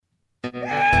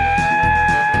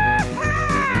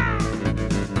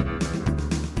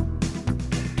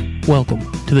Welcome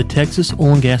to the Texas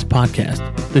Oil and Gas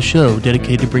Podcast, the show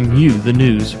dedicated to bring you the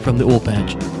news from the oil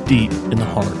patch deep in the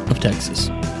heart of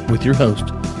Texas, with your hosts,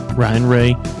 Ryan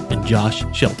Ray and Josh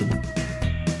Shelton.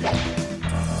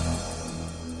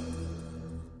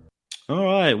 All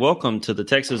right, welcome to the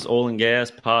Texas Oil and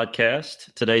Gas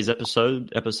Podcast. Today's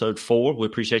episode 4. We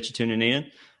appreciate you tuning in.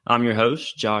 I'm your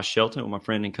host, Josh Shelton, with my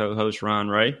friend and co-host, Ryan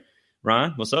Ray.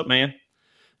 Ryan, what's up, man?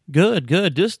 Good.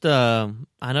 Just, I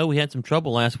know we had some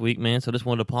trouble last week, man, so I just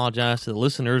wanted to apologize to the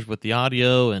listeners with the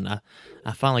audio, and I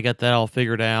finally got that all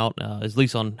figured out, at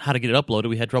least on how to get it uploaded.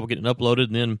 We had trouble getting it uploaded,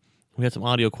 and then we had some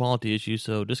audio quality issues,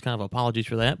 so just kind of apologies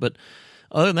for that. But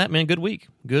other than that, man, good week.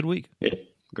 Yeah,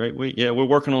 great week. Yeah, we're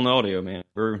working on the audio, man.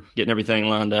 We're getting everything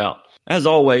lined out. As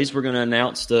always, we're going to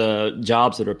announce the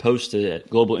jobs that are posted at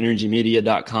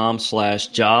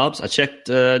globalenergymedia.com/jobs. I checked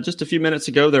just a few minutes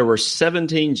ago. There were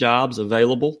 17 jobs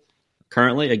available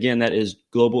currently. Again, that is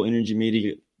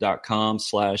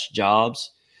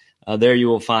globalenergymedia.com/jobs. There you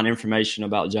will find information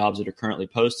about jobs that are currently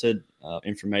posted,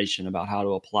 information about how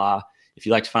to apply. If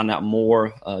you'd like to find out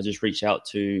more, just reach out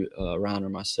to Ryan or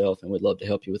myself, and we'd love to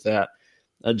help you with that.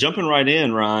 Jumping right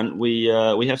in, Ryan, we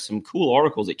have some cool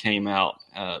articles that came out.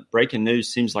 Breaking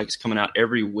news seems like it's coming out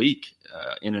every week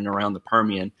in and around the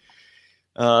Permian.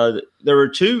 There are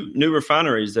 2 new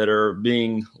refineries that are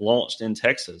being launched in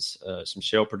Texas, some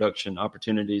shale production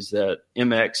opportunities that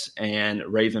MX and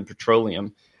Raven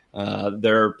Petroleum.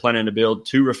 They're planning to build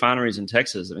 2 refineries in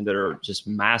Texas that are just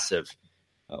massive.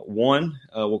 One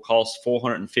will cost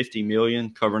 $450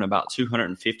 million, covering about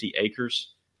 250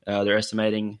 acres. They're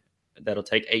estimating that'll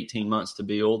take 18 months to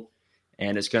build,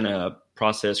 and it's going to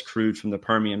process crude from the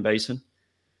Permian Basin.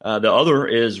 The other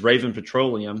is Raven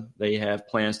Petroleum. They have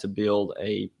plans to build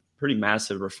a pretty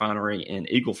massive refinery in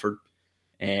Eagle Ford,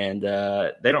 and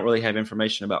they don't really have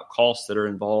information about costs that are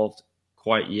involved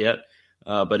quite yet,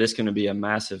 but it's going to be a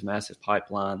massive, massive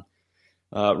pipeline.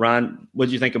 Ryan, what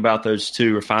do you think about those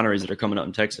 2 refineries that are coming up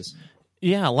in Texas?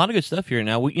 Yeah, a lot of good stuff here.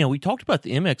 Now, we talked about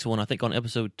the MX one, I think, on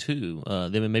episode 2,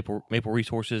 them and Maple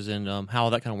Resources, and how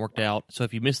that kind of worked out. So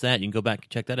if you missed that, you can go back and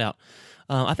check that out.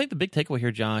 I think the big takeaway here,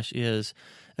 Josh, is,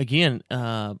 again,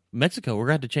 Mexico. We're going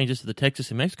to have to change this to the Texas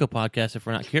and Mexico podcast if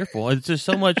we're not careful. It's just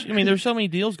so much. There's so many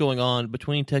deals going on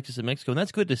between Texas and Mexico, and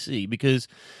that's good to see, because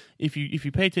if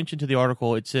you pay attention to the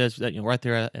article, it says that, right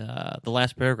there, the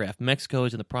last paragraph, Mexico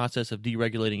is in the process of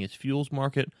deregulating its fuels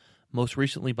market, most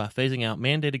recently by phasing out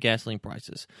mandated gasoline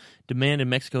prices. Demand in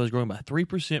Mexico is growing by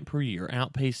 3% per year,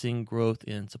 outpacing growth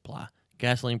in supply.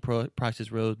 Gasoline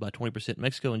prices rose by 20% in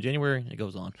Mexico in January, and it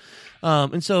goes on.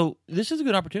 And so this is a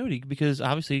good opportunity because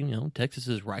obviously, Texas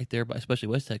is right there, especially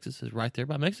West Texas is right there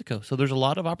by Mexico. So there's a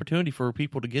lot of opportunity for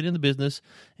people to get in the business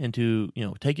and to,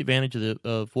 take advantage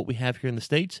of what we have here in the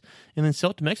States and then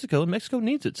sell it to Mexico, and Mexico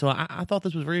needs it. So I thought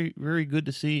this was very, very good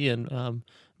to see, and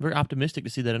very optimistic to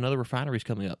see that another refinery is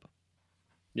coming up.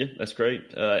 Yeah, that's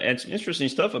great. And some interesting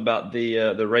stuff about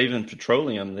the Raven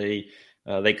Petroleum. They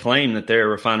claim that their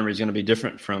refinery is going to be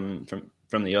different from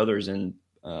the others, and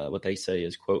what they say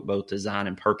is, quote, both design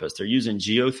and purpose. They're using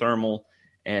geothermal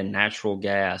and natural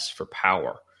gas for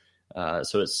power.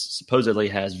 So it supposedly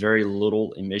has very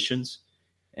little emissions,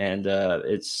 and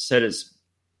it's said it's,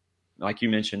 like you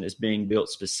mentioned, it's being built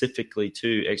specifically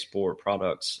to export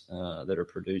products that are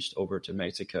produced over to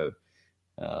Mexico.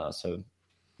 So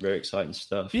very exciting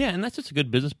stuff. Yeah, and that's just a good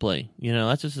business play.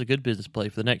 That's just a good business play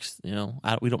for the next,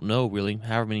 we don't know really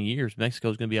however many years.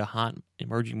 Mexico is going to be a hot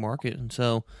emerging market. And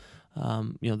so,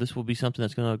 this will be something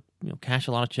that's going to, cash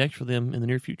a lot of checks for them in the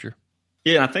near future.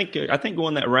 Yeah, I think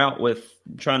going that route with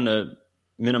trying to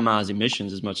minimize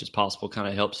emissions as much as possible kind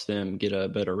of helps them get a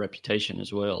better reputation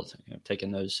as well. Taking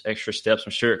those extra steps.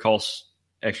 I'm sure it costs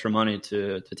extra money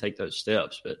to take those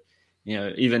steps, but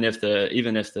even if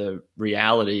the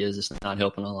reality is it's not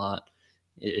helping a lot,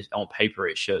 on paper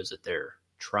it shows that they're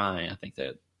trying. I think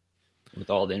that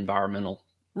with all the environmental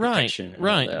protection,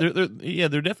 right,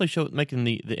 they're definitely making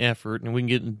the effort, and we can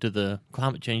get into the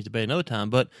climate change debate another time.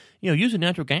 But using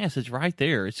natural gas is right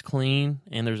there. It's clean,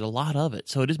 and there's a lot of it,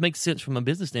 so it just makes sense from a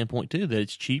business standpoint too that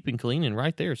it's cheap and clean and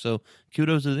right there. So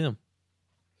kudos to them.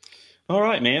 All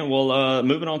right, man. Well,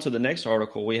 moving on to the next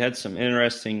article, we had some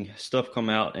interesting stuff come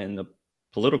out in the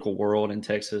political world in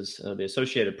Texas. The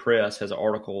Associated Press has an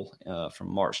article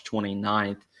from March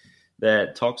 29th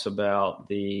that talks about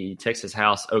the Texas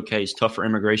House okays tougher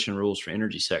immigration rules for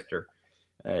energy sector.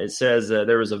 It says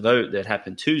there was a vote that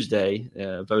happened Tuesday,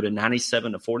 voted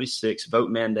 97-46, vote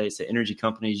mandates that energy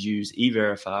companies use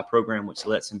E-Verify, a program which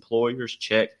lets employers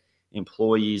check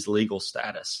employees' legal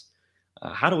status.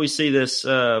 How do we see this,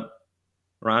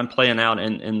 Ryan, playing out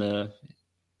in the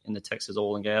Texas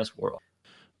oil and gas world?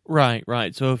 Right,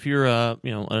 right. So if you're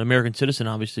an American citizen,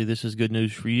 obviously this is good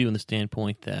news for you in the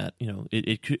standpoint that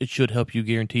it should help you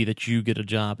guarantee that you get a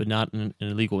job and not an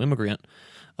illegal immigrant.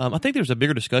 I think there's a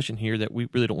bigger discussion here that we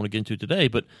really don't want to get into today,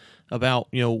 but about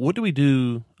what do we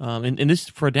do? And this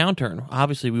for a downturn.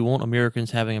 Obviously, we want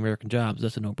Americans having American jobs.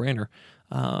 That's a no-brainer.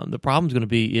 The problem's going to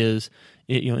be is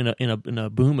in a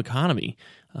boom economy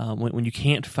when you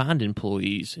can't find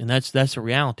employees, and that's a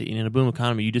reality. And in a boom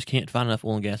economy, you just can't find enough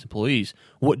oil and gas employees.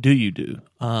 What do you do?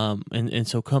 And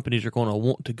so companies are going to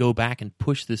want to go back and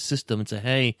push this system and say,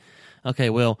 hey,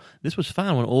 okay, well, this was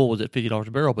fine when oil was at $50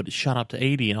 a barrel, but it shot up to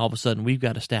 80, and all of a sudden we've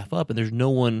got to staff up, and there's no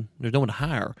one to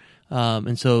hire.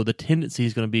 And so the tendency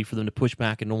is going to be for them to push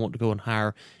back and don't want to go and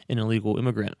hire an illegal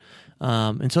immigrant.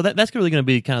 And so that's really going to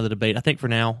be kind of the debate. I think for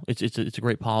now, it's a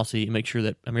great policy and make sure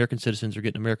that American citizens are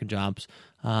getting American jobs.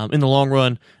 In the long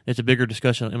run, it's a bigger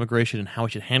discussion on immigration and how we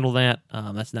should handle that.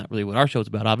 That's not really what our show's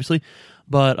about, obviously.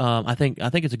 But I think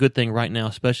it's a good thing right now,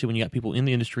 especially when you got people in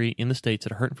the industry, in the states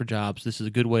that are hurting for jobs. This is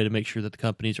a good way to make sure that the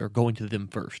companies are going to them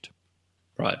first.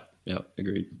 Right. Yeah.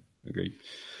 Agreed.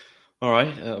 All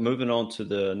right. Moving on to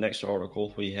the next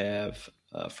article, we have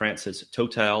France's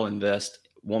Total invest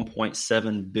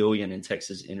 $1.7 billion in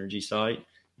Texas energy site.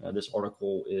 This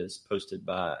article is posted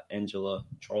by Angela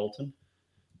Charlton,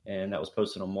 and that was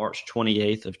posted on March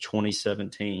 28th of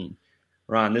 2017.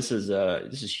 Ryan, this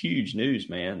is huge news,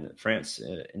 man. France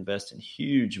investing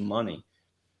huge money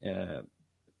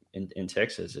in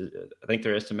Texas. I think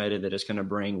they're estimated that it's going to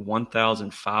bring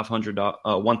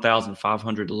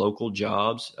 1,500 local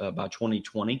jobs by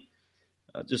 2020.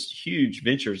 Just huge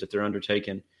ventures that they're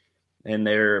undertaking. And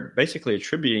they're basically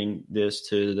attributing this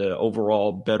to the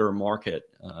overall better market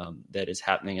that is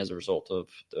happening as a result of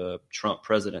the Trump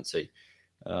presidency.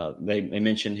 They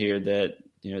mentioned here that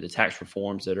the tax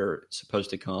reforms that are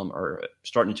supposed to come are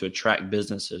starting to attract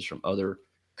businesses from other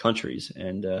countries,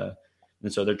 and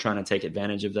so they're trying to take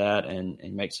advantage of that and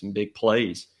make some big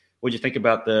plays. What do you think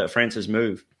about France's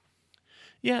move?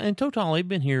 Yeah, and Total, they've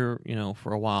been here,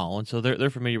 for a while, and so they're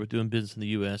familiar with doing business in the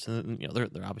U.S. and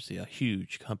they're obviously a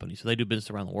huge company, so they do business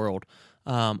around the world.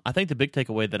 I think the big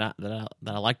takeaway that I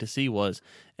like to see was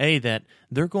that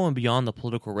they're going beyond the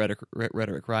political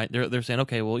rhetoric, right? They're saying,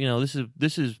 okay, well,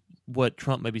 this is what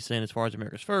Trump may be saying as far as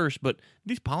America's first, but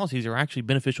these policies are actually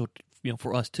beneficial,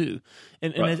 for us too.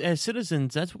 And right. as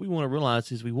citizens, that's what we want to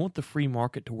realize is we want the free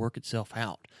market to work itself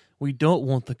out. We don't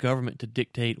want the government to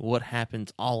dictate what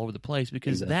happens all over the place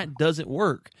because that doesn't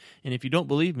work. And if you don't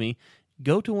believe me,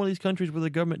 go to one of these countries where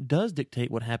the government does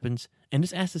dictate what happens and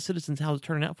just ask the citizens how it's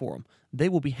turning out for them. They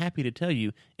will be happy to tell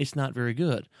you it's not very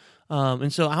good.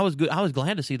 And so I was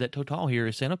glad to see that Total here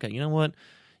is saying, okay, you know what?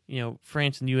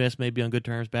 France and the U.S. may be on good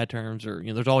terms, bad terms, or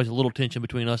there's always a little tension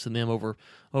between us and them over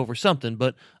something.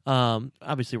 But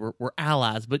obviously we're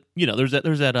allies. But there's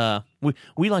that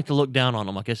we like to look down on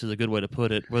them, I guess is a good way to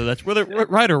put it. Whether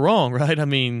right or wrong, right? I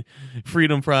mean,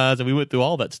 freedom fries, and we went through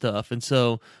all that stuff. And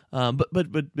so, but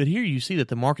here you see that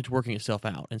the market's working itself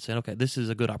out and saying, okay, this is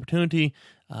a good opportunity.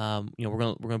 We're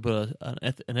gonna put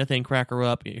an ethane cracker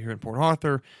up here in Port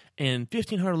Arthur, and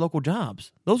 1,500 local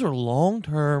jobs. Those are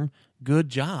long-term good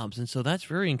jobs, and so that's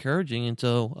very encouraging. And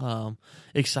so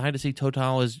excited to see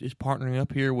Total is partnering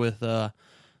up here with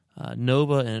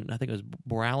Nova and I think it was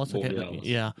Borealis.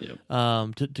 Yeah. Yep.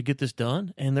 To get this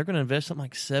done, and they're going to invest something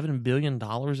like $7 billion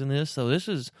in this. So this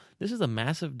is a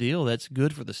massive deal that's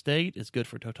good for the state. It's good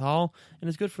for Total, and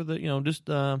it's good for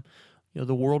the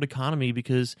the world economy,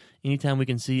 because anytime we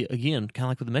can see, again, kind of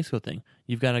like with the Mexico thing,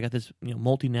 you've got this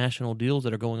multinational deals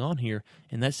that are going on here,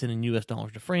 and that's sending U.S.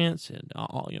 dollars to France, and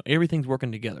everything's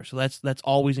working together. So that's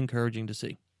always encouraging to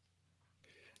see.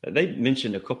 They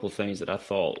mentioned a couple of things that I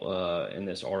thought in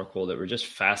this article that were just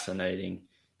fascinating.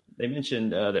 They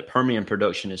mentioned that Permian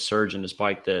production is surging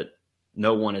despite that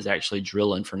no one is actually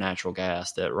drilling for natural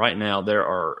gas. That right now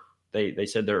they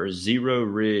said there are 0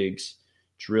 rigs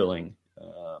drilling.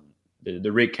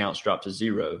 The rig count's dropped to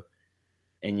 0,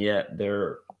 and yet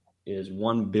there is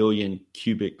 1 billion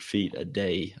cubic feet a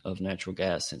day of natural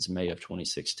gas since May of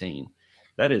 2016.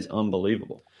 That is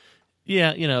unbelievable.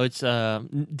 Yeah, it's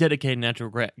dedicated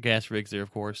natural gas rigs there,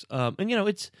 of course. And,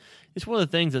 it's one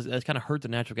of the things that's kind of hurt the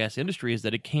natural gas industry is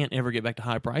that it can't ever get back to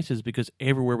high prices because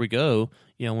everywhere we go,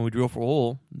 when we drill for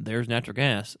oil, there's natural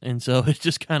gas. And so it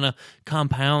just kind of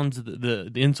compounds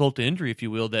the insult to injury, if you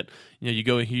will, that, you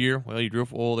go here, well, you drill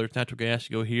for oil, there's natural gas.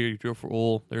 You go here, you drill for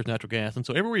oil, there's natural gas. And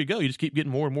so everywhere you go, you just keep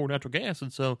getting more and more natural gas.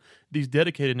 And so these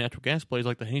dedicated natural gas plays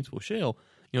like the Haynesville Shale,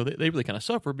 they really kind of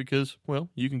suffer because, well,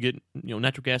 you can get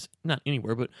natural gas not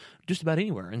anywhere, but just about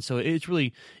anywhere, and so it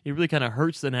really kind of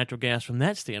hurts the natural gas from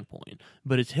that standpoint.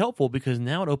 But it's helpful because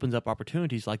now it opens up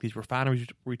opportunities like these refineries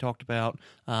we talked about,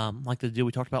 like the deal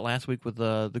we talked about last week with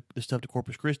the stuff to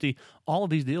Corpus Christi. All of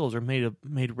these deals are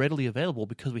made readily available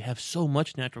because we have so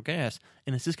much natural gas,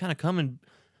 and it's just kind of coming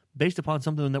based upon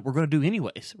something that we're going to do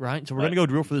anyways, right? So we're going to go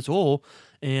drill for this oil,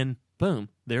 and boom,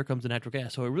 there comes the natural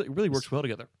gas. So it really works well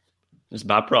together. This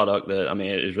byproduct that, I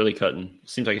mean, it is really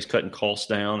seems like it's cutting costs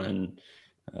down. And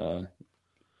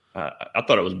I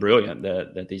thought it was brilliant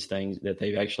that these things, that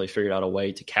they've actually figured out a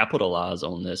way to capitalize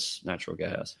on this natural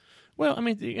gas. Well, I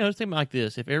mean, think like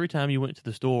this. If every time you went to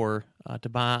the store to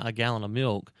buy a gallon of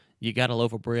milk, you got a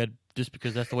loaf of bread just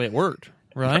because that's the way it worked,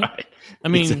 right? Right. I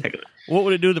mean, Exactly. What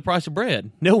would it do to the price of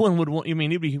bread? No one would want. I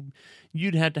mean,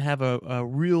 you'd have to have a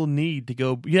real need to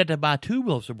go. You had to buy 2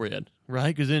 loaves of bread,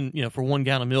 right? Because then, for 1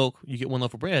 gallon of milk, you get 1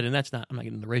 loaf of bread, and that's not. I'm not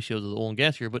getting the ratios of the oil and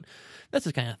gas here, but that's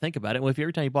just kind of think about it. Well, if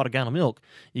every time you bought a gallon of milk,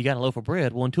 you got a loaf of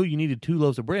bread. Well, until you needed 2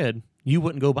 loaves of bread, you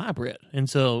wouldn't go buy bread, and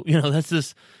so that's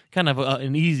just kind of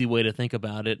an easy way to think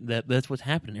about it. That's what's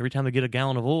happening. Every time they get a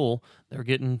gallon of oil, they're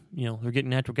getting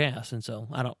natural gas, and so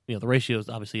I don't. The ratios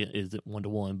obviously is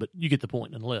 1-to-1, but you get the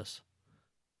point nonetheless.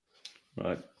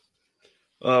 Right.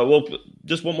 Well,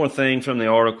 just one more thing from the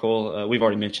article. We've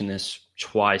already mentioned this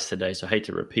twice today, so I hate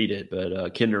to repeat it,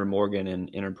 but Kinder Morgan and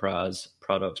Enterprise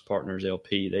Products Partners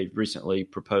LP, they've recently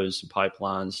proposed some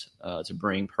pipelines to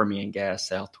bring Permian gas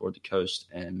south toward the coast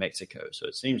and Mexico. So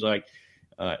it seems like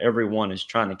everyone is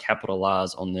trying to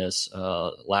capitalize on this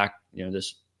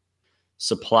this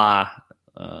supply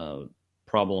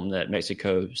problem that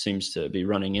Mexico seems to be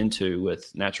running into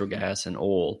with natural gas and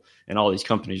oil, and all these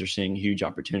companies are seeing huge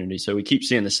opportunities. So we keep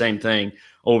seeing the same thing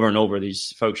over and over.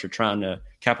 These folks are trying to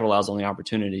capitalize on the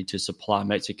opportunity to supply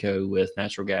Mexico with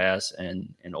natural gas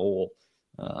and oil.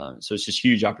 So it's just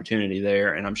huge opportunity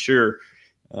there. And I'm sure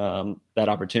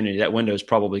that window is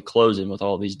probably closing with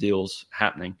all these deals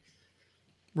happening.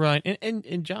 Right.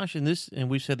 And Josh, and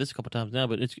we've said this a couple of times now,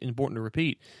 but it's important to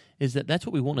repeat, is that's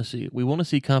what we want to see. We want to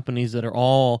see companies that are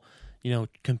all,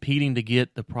 competing to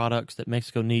get the products that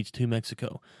Mexico needs to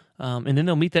Mexico. And then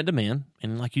they'll meet that demand,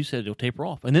 and like you said, it'll taper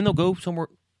off. And then they'll go somewhere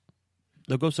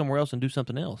else and do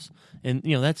something else. And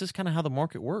that's just kind of how the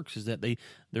market works, is that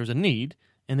there's a need,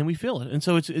 and then we fill it. And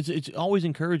so it's always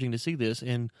encouraging to see this.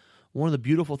 And one of the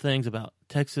beautiful things about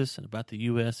Texas and about the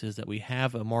U.S. is that we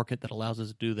have a market that allows us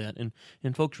to do that, and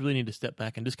folks really need to step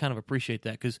back and just kind of appreciate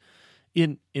that, because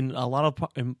in a lot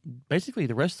of basically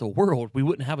the rest of the world, we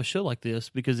wouldn't have a show like this,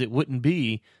 because it wouldn't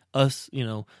be us,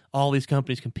 all these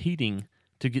companies competing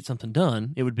to get something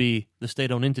done. It would be the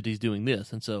state-owned entities doing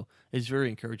this, and so it's very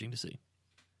encouraging to see.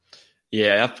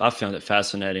 Yeah, I found it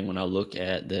fascinating when I look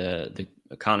at the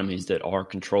economies that are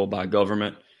controlled by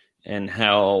government and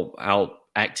how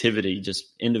activity,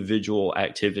 just individual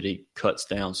activity, cuts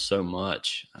down so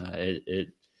much.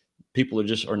 People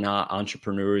are not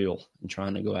entrepreneurial and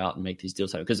trying to go out and make these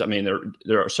deals happen, because I mean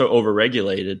they're so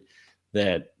overregulated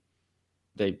that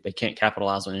they can't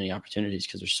capitalize on any opportunities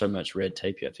because there's so much red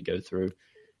tape you have to go through.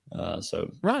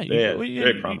 So right,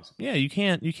 very promising. You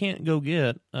can't go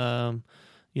get a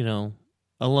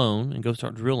loan and go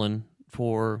start drilling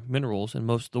for minerals in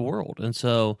most of the world, and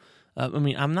so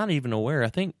I'm not even aware. I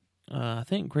think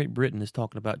Great Britain is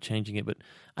talking about changing it, but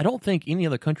I don't think any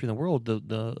other country in the world,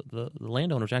 the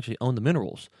landowners actually own the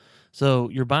minerals. So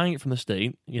you're buying it from the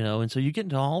state, and so you get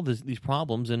into all these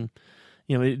problems, and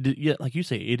like you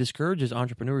say, it discourages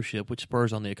entrepreneurship, which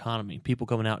spurs on the economy. People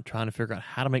coming out and trying to figure out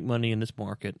how to make money in this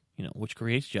market, which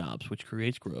creates jobs, which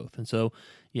creates growth. And so,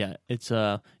 yeah, it's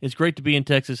great to be in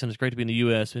Texas, and it's great to be in the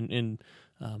U.S. And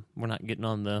we're not getting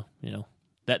on the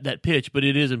that pitch, but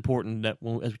it is important that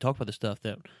as we talk about this stuff,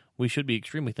 that we should be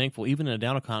extremely thankful, even in a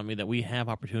down economy, that we have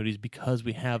opportunities, because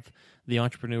we have the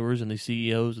entrepreneurs and the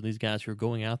CEOs and these guys who are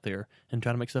going out there and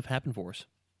trying to make stuff happen for us.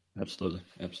 Absolutely.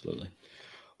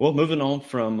 Well, moving on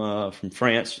from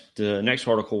France, the next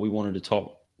article we wanted to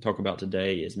talk about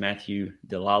today is Matthew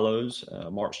DeLallo's,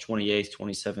 March 28th,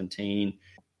 2017.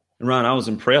 And Ryan, I was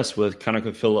impressed with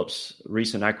ConocoPhillips'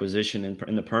 recent acquisition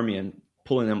in the Permian,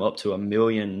 pulling them up to 1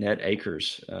 million net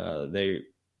acres. They,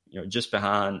 just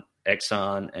behind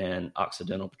Exxon and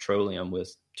Occidental Petroleum,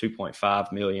 with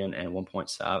 2.5 million and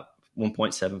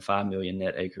 1.75 million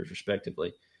net acres,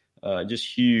 respectively.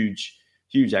 Just huge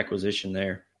acquisition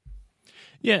there.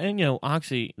 Yeah, and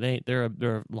Oxy, they're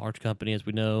a large company, as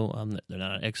we know. They're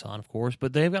not an Exxon, of course,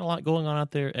 but they've got a lot going on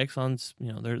out there. Exxon's,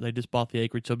 they just bought the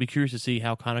acreage, so I'd be curious to see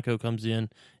how Conoco comes in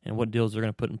and what deals they're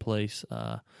going to put in place,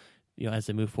 as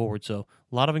they move forward. So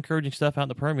a lot of encouraging stuff out in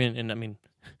the Permian, and I mean,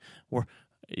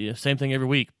 same thing every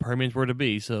week. Permian's where to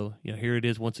be. So, here it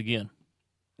is once again.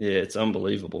 Yeah, it's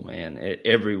unbelievable, man.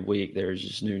 Every week there's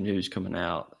just new news coming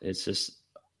out. It's just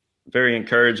very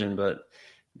encouraging, but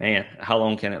man, how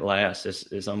long can it last?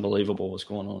 It's unbelievable what's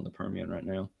going on in the Permian right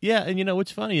now. Yeah, and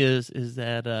what's funny is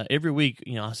that every week,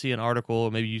 I see an article,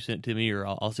 or maybe you sent it to me, or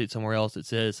I'll see it somewhere else that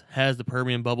says, has the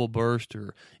Permian bubble burst,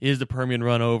 or is the Permian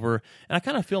run over? And I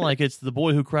kind of feel like it's the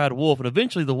boy who cried wolf, and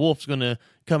eventually the wolf's going to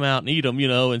come out and eat him,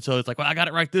 and so it's like, well, I got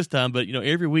it right this time. But,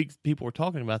 every week people are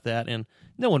talking about that, and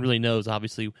no one really knows,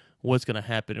 obviously, what's going to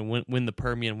happen and when the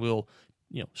Permian will,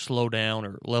 slow down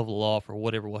or level off or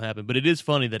whatever will happen. But it is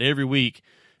funny that every week,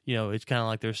 it's kind of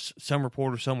like there's some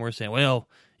reporter somewhere saying, well,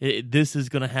 this is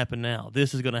going to happen now.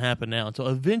 This is going to happen now. And so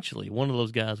eventually one of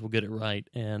those guys will get it right.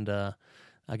 And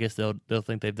I guess they'll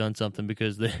think they've done something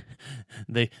because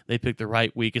they picked the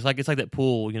right week. It's like that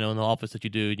pool, in the office that you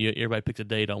do. Everybody picks a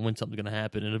date on when something's going to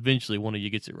happen, and eventually one of you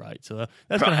gets it right. So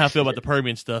that's kind of how I feel about the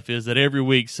Permian stuff, is that every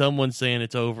week someone's saying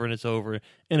it's over, and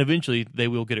eventually they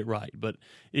will get it right. But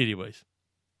anyways.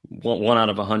 One out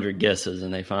of 100 guesses,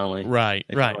 and they finally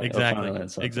exactly.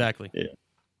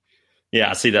 Yeah,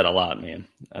 I see that a lot, man.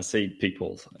 I see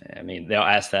people. I mean, they'll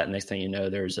ask that. Next thing you know,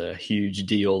 there's a huge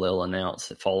deal they'll announce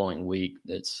the following week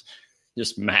that's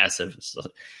just massive. So,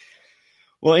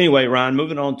 well, anyway, Ryan,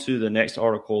 moving on to the next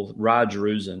article, Rod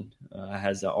Jerusalem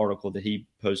has an article that he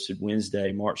posted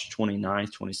Wednesday, March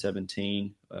 29th,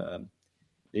 2017.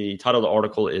 The title of the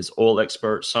article is "Oil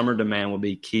Expert: Summer Demand Will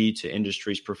Be Key to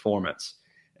Industry's Performance."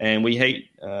 And we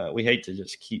hate to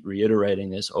just keep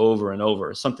reiterating this over and over.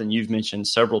 It's something you've mentioned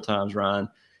several times, Ryan.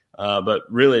 But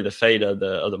really, the fate of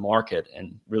the market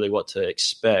and really what to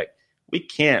expect, we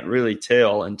can't really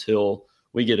tell until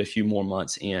we get a few more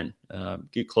months in,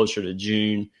 get closer to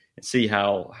June, and see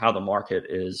how the market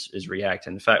is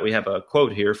reacting. In fact, we have a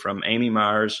quote here from Amy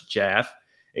Myers Jaff,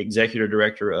 Executive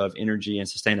Director of Energy and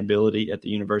Sustainability at the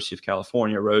University of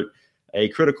California, wrote, "A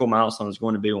critical milestone is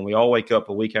going to be when we all wake up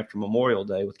a week after Memorial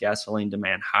Day with gasoline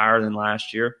demand higher than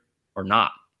last year or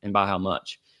not, and by how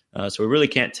much." So we really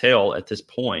can't tell at this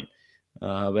point.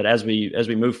 But as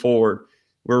we move forward,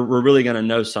 we're really going to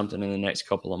know something in the next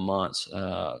couple of months,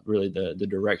 really the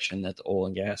direction that the oil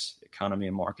and gas economy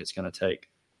and market's going to take.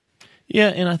 Yeah,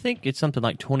 and I think it's something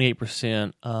like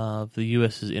 28% of the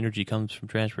U.S.'s energy comes from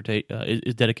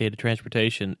is dedicated to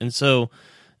transportation. And so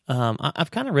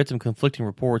I've kind of read some conflicting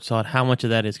reports on how much of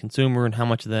that is consumer and how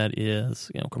much of that is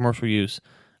commercial use.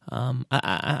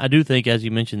 I do think, as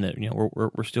you mentioned, that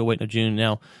we're still waiting to June.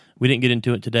 Now, we didn't get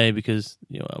into it today because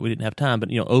we didn't have time, but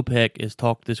OPEC has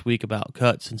talked this week about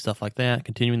cuts and stuff like that,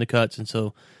 continuing the cuts, and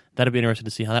so that'll be interesting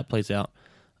to see how that plays out.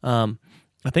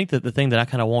 I think that the thing that I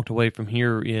kind of walked away from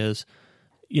here is,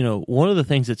 one of the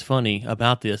things that's funny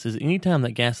about this is anytime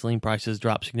that gasoline prices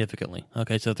drop significantly,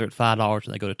 okay, so if they're at $5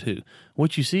 and they go to $2,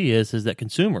 what you see is that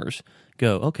consumers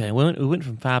go, okay, we went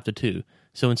from 5 to 2.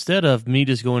 So instead of me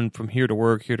just going from here to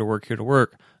work, I'm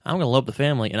going to load the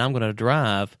family and I'm going to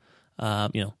drive,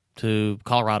 to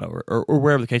Colorado or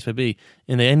wherever the case may be,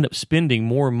 and they end up spending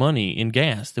more money in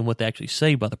gas than what they actually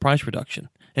save by the price reduction.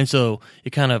 And so it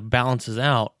kind of balances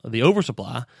out the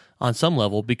oversupply on some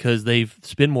level because they've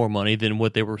spent more money than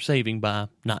what they were saving by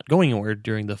not going anywhere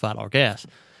during the $5 gas.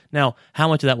 Now, how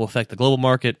much of that will affect the global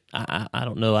market, I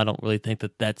don't know. I don't really think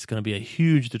that that's going to be a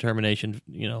huge determination,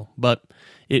 but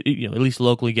at least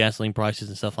locally, gasoline prices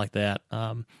and stuff like that.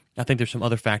 I think there's some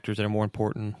other factors that are more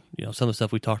important. Some of the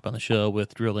stuff we talked about on the show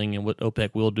with drilling and what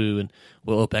OPEC will do, and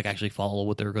will OPEC actually follow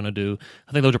what they're going to do.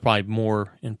 I think those are probably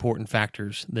more important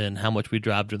factors than how much we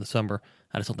drive during the summer.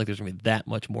 I just don't think there's going to be that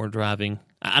much more driving.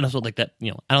 I just don't think that,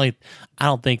 I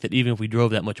don't think that even if we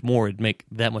drove that much more, it'd make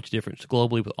that much difference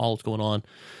globally with all that's going on.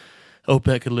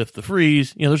 OPEC could lift the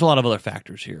freeze. There's a lot of other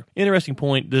factors here. Interesting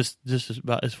point. This is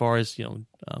about as far as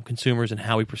consumers and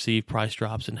how we perceive price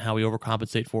drops and how we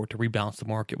overcompensate for it to rebalance the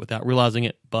market without realizing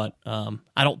it. But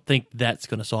I don't think that's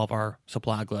going to solve our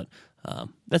supply glut.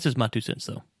 That's just my 2 cents,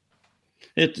 though.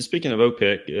 Speaking of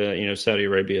OPEC, Saudi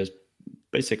Arabia is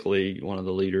basically one of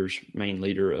the main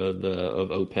leader of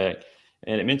OPEC,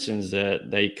 and it mentions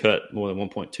that they cut more than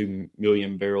 1.2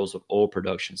 million barrels of oil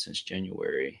production since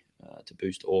January. To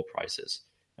boost oil prices.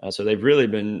 So they've really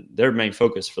been, their main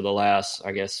focus for the last,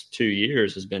 2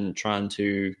 years has been trying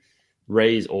to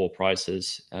raise oil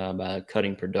prices by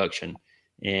cutting production.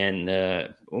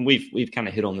 And we've kind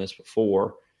of hit on this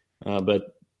before,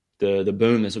 but the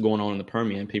boom that's going on in the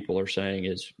Permian, people are saying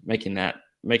is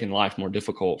making life more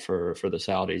difficult for the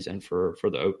Saudis and for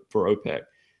OPEC.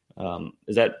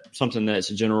 Is that something that's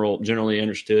generally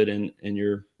understood in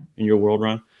your world,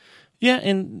 Ron? Yeah,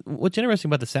 and what's interesting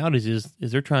about the Saudis is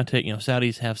they're trying to take,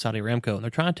 Saudis have Saudi Aramco, and they're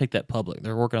trying to take that public.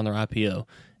 They're working on their IPO.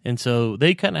 And so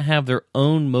they kind of have their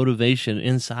own motivation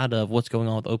inside of what's going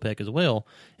on with OPEC as well.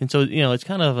 And so, it's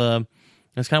kind of one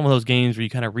of those games where you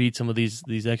kind of read some of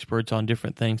these experts on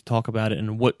different things, talk about it,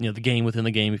 and what, the game within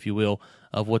the game, if you will,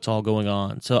 of what's all going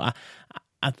on. So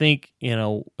I think,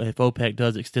 if OPEC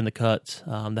does extend the cuts,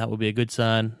 that would be a good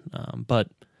sign. But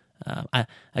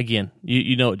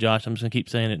you know it, Josh. I'm just going to keep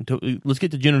saying it. Let's get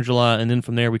to June or July, and then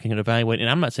from there we can evaluate. And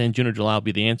I'm not saying June or July will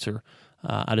be the answer.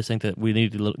 I just think that we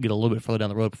need to get a little bit further down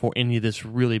the road before any of this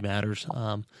really matters.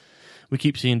 We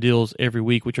keep seeing deals every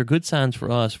week, which are good signs for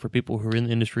us, for people who are in the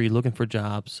industry looking for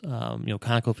jobs.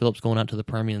 ConocoPhillips going out to the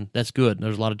Permian, that's good.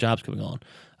 There's a lot of jobs coming on.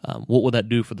 What will that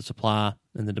do for the supply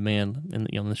and the demand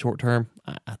in the short term?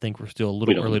 I think we're still a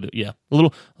little early.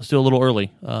 Still a little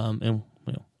early. And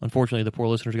unfortunately, the poor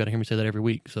listeners got to hear me say that every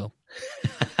week. So,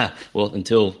 well,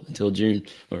 until June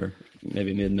or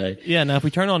maybe mid-May. Yeah. Now, if we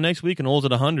turn on next week and oil's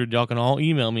at 100, y'all can all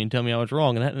email me and tell me I was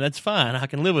wrong, and that's fine. I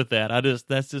can live with that.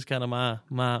 That's just kind of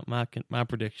my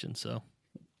prediction. So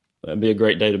that'd be a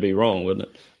great day to be wrong, wouldn't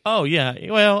it? Oh yeah.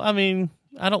 Well, I mean,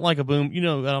 I don't like a boom. I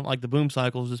don't like the boom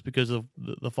cycles just because of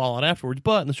the fallout afterwards.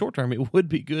 But in the short term, it would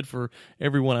be good for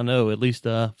everyone I know, at least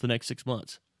for the next 6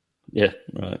 months. Yeah,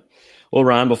 right. Well,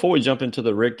 Ryan, before we jump into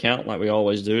the rig count like we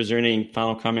always do, is there any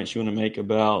final comments you want to make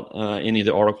about any of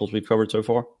the articles we've covered so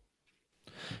far?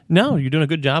 No, you're doing a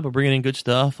good job of bringing in good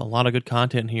stuff, a lot of good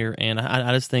content here. And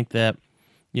I just think that,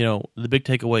 the big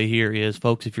takeaway here is,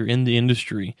 folks, if you're in the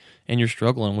industry and you're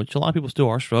struggling, which a lot of people still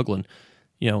are struggling,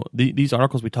 these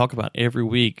articles we talk about every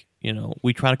week,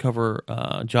 we try to cover,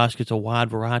 Josh gets a wide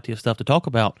variety of stuff to talk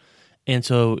about. And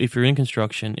so if you're in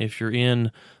construction, if you're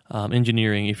in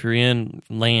engineering, if you're in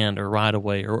land or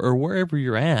right-of-way or wherever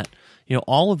you're at,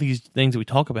 all of these things that we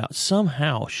talk about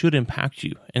somehow should impact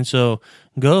you. And so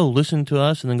go listen to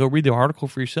us and then go read the article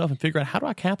for yourself and figure out, how do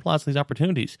I capitalize on these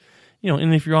opportunities?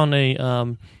 And if you're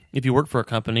on if you work for a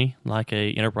company like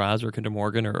a Enterprise or Kinder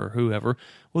Morgan or whoever,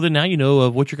 well, then now you know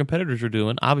of what your competitors are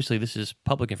doing. Obviously, this is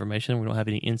public information. We don't have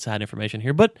any inside information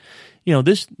here. But,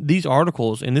 these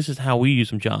articles, and this is how we use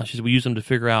them, Josh, is we use them to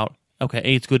figure out, okay,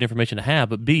 A, it's good information to have,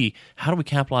 but B, how do we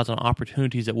capitalize on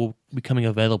opportunities that will be becoming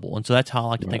available? And so that's how I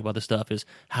like to think about this stuff is,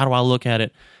 how do I look at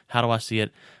it? How do I see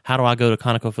it? How do I go to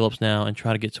ConocoPhillips now and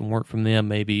try to get some work from them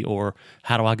maybe? Or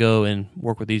how do I go and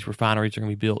work with these refineries that are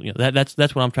going to be built?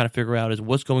 That's what I'm trying to figure out is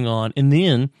what's going on. And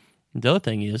then the other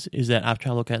thing is that I've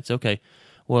tried to look at and say, okay,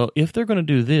 well, if they're going to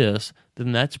do this,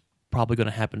 then that's probably going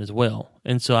to happen as well.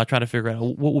 And so I try to figure out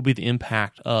what will be the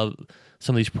impact of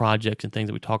some of these projects and things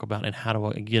that we talk about, and how do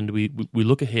we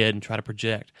look ahead and try to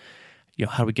project,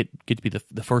 how do we get to be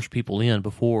the first people in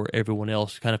before everyone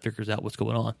else kind of figures out what's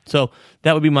going on. So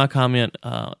that would be my comment,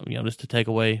 just to take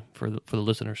away for the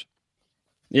listeners.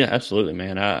 Yeah, absolutely,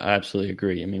 man. I absolutely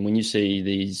agree. I mean, when you see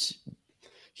these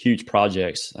huge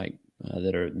projects like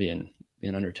that are being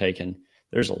undertaken,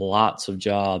 there's lots of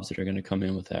jobs that are going to come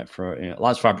in with that, for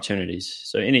lots of opportunities.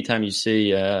 So anytime you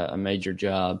see a major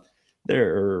job,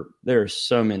 there are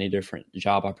so many different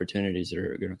job opportunities that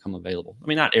are going to come available. I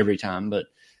mean, not every time, but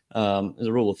as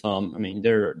a rule of thumb, I mean,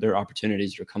 there are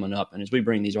opportunities that are coming up. And as we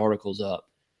bring these articles up,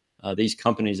 these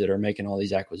companies that are making all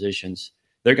these acquisitions,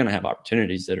 they're going to have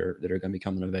opportunities that are going to be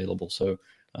coming available. So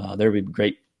there will be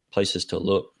great places to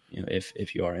look,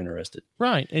 if you are interested.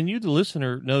 Right. And you, the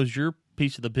listener, knows your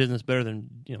piece of the business better than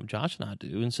Josh and I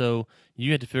do, and so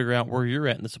you had to figure out where you're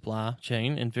at in the supply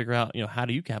chain and figure out how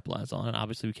do you capitalize on it.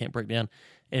 Obviously, we can't break down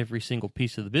every single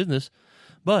piece of the business,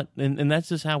 but and that's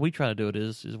just how we try to do it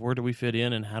is where do we fit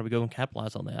in and how do we go and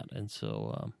capitalize on that. And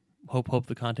so hope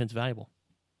the content's valuable.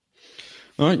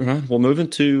 All right, Ryan. Well, moving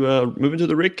to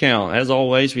the rig count. As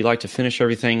always, we like to finish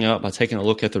everything up by taking a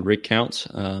look at the rig counts.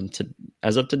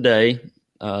 As of today,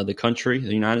 the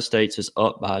United States, is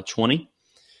up by 20.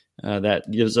 That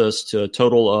gives us to a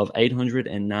total of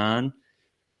 809.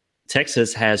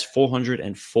 Texas has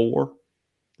 404.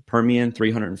 The Permian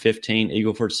 315.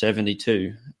 Eagle Ford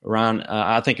 72. Ryan,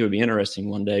 I think it would be interesting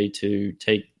one day to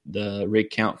take the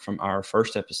rig count from our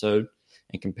first episode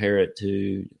and compare it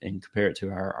to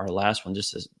our last one,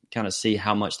 just to kind of see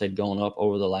how much they've gone up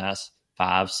over the last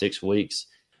 5-6 weeks.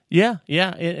 Yeah,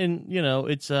 and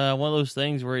it's one of those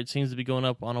things where it seems to be going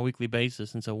up on a weekly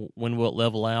basis, and so when will it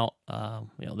level out?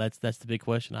 That's the big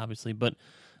question, obviously. But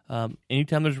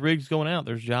anytime there's rigs going out,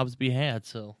 there's jobs to be had,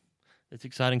 so it's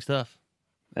exciting stuff.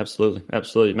 Absolutely.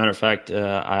 Matter of fact,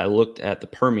 I looked at the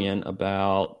Permian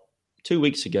about 2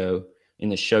 weeks ago in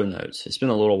the show notes. It's been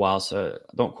a little while, so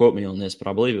don't quote me on this, but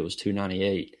I believe it was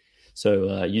 298.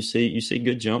 So you see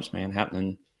good jumps, man,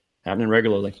 happening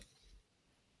regularly.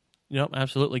 Yep,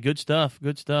 absolutely. Good stuff.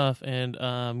 Good stuff. And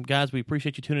guys, we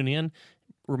appreciate you tuning in.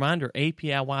 Reminder,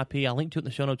 APIYP, I linked to it in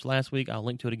the show notes last week. I'll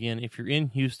link to it again. If you're in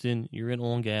Houston, you're in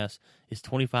oil and gas, it's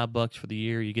 $25 for the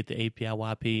year. You get the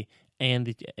APIYP and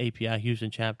the API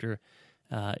Houston chapter.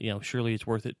 Surely it's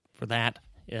worth it for that.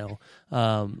 A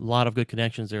lot of good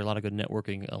connections there, a lot of good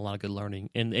networking, a lot of good learning.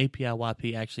 And the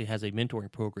APIYP actually has a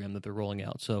mentoring program that they're rolling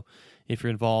out. So if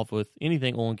you're involved with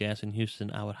anything oil and gas in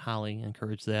Houston, I would highly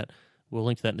encourage that. We'll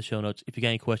link to that in the show notes. If you got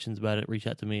any questions about it, reach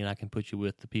out to me, and I can put you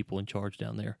with the people in charge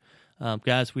down there.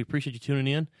 Guys, we appreciate you tuning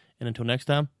in, and until next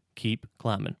time, keep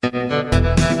climbing.